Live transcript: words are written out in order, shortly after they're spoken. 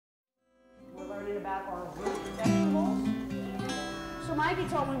about our root vegetables. So Mikey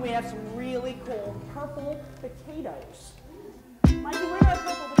told me we have some really cool purple potatoes. Mikey, where do our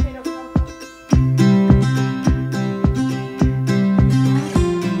purple potatoes come from?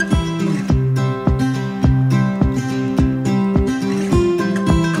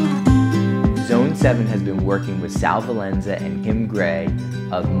 Zone 7 has been working with Sal Valenza and Kim Gray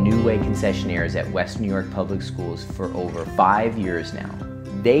of Nu Way Concessionaires at West New York Public Schools for over 5 years now.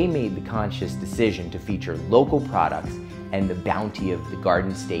 They made the conscious decision to feature local products and the bounty of the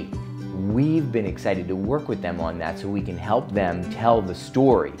Garden State. We've been excited to work with them on that so we can help them tell the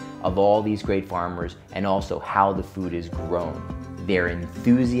story of all these great farmers and also how the food is grown. Their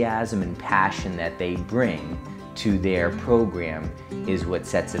enthusiasm and passion that they bring to their program is what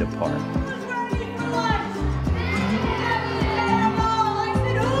sets it apart.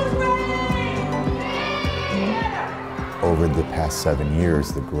 Over the past 7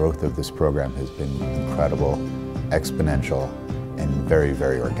 years, the growth of this program has been incredible, exponential, and very,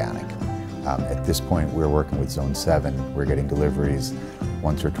 very organic. At this point, we're working with Zone 7. We're getting deliveries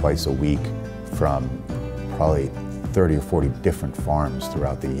once or twice a week from probably 30 or 40 different farms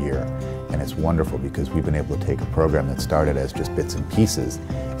throughout the year. And it's wonderful because we've been able to take a program that started as just bits and pieces,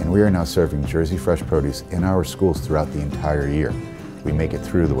 and we are now serving Jersey fresh produce in our schools throughout the entire year. We make it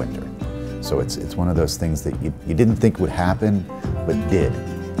through the winter. So it's one of those things that you didn't think would happen, but did.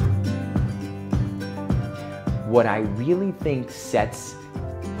 What I really think sets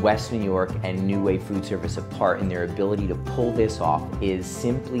West New York and Nu Way Food Service apart in their ability to pull this off is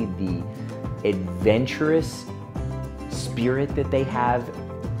simply the adventurous spirit that they have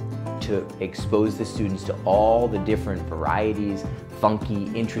to expose the students to all the different varieties, funky,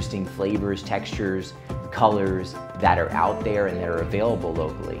 interesting flavors, textures, colors that are out there and that are available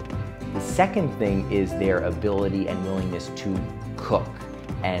locally. The second thing is their ability and willingness to cook.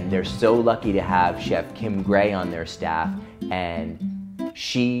 And they're so lucky to have Chef Kim Gray on their staff, and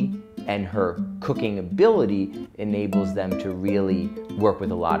she and her cooking ability enables them to really work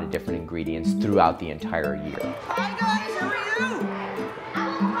with a lot of different ingredients throughout the entire year. Hi guys, how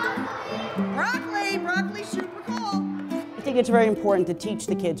are you? Broccoli, broccoli, super cool. I think it's very important to teach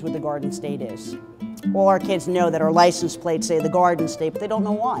the kids what the Garden State is. All our kids know that our license plates say the Garden State, but they don't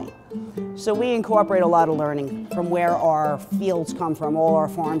know why. So we incorporate a lot of learning from where our fields come from, all our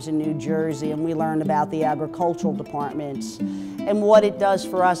farms in New Jersey, and we learn about the agricultural departments. And what it does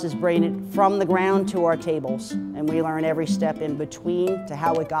for us is bring it from the ground to our tables. And we learn every step in between to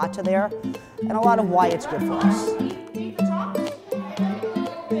how it got to there, and a lot of why it's good for us. Eat the tops?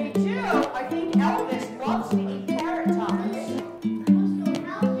 They do. I think Elvis loves to eat carrot tops.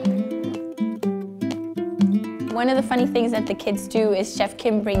 One of the funny things that the kids do is Chef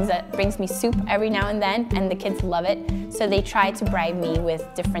Kim brings me soup every now and then, and the kids love it. So they try to bribe me with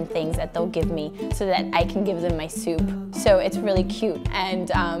different things that they'll give me so that I can give them my soup. So it's really cute. And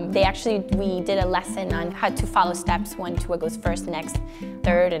we did a lesson on how to follow steps, what goes first, next,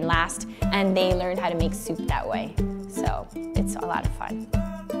 third, and last. And they learned how to make soup that way. So it's a lot of fun.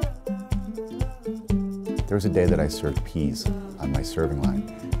 There was a day that I served peas on my serving line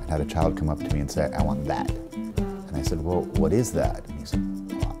and had a child come up to me and say, "I want that." And I said, "Well, what is that?" And he said,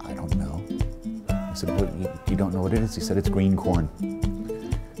 "Well, I don't know." I said, "What, you don't know what it is?" He said, "It's green corn."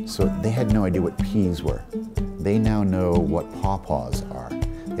 So they had no idea what peas were. They now know what pawpaws are.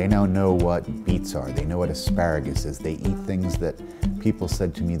 They now know what beets are. They know what asparagus is. They eat things that people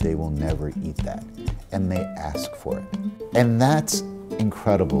said to me they will never eat that. And they ask for it. And that's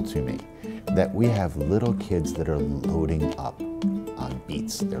incredible to me, that we have little kids that are loading up on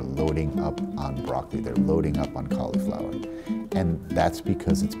beets, they're loading up on broccoli, they're loading up on cauliflower. And that's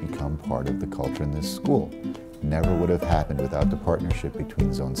because it's become part of the culture in this school. Never would have happened without the partnership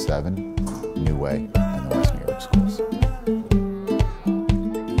between Zone 7, Nu Way, and the West New York schools.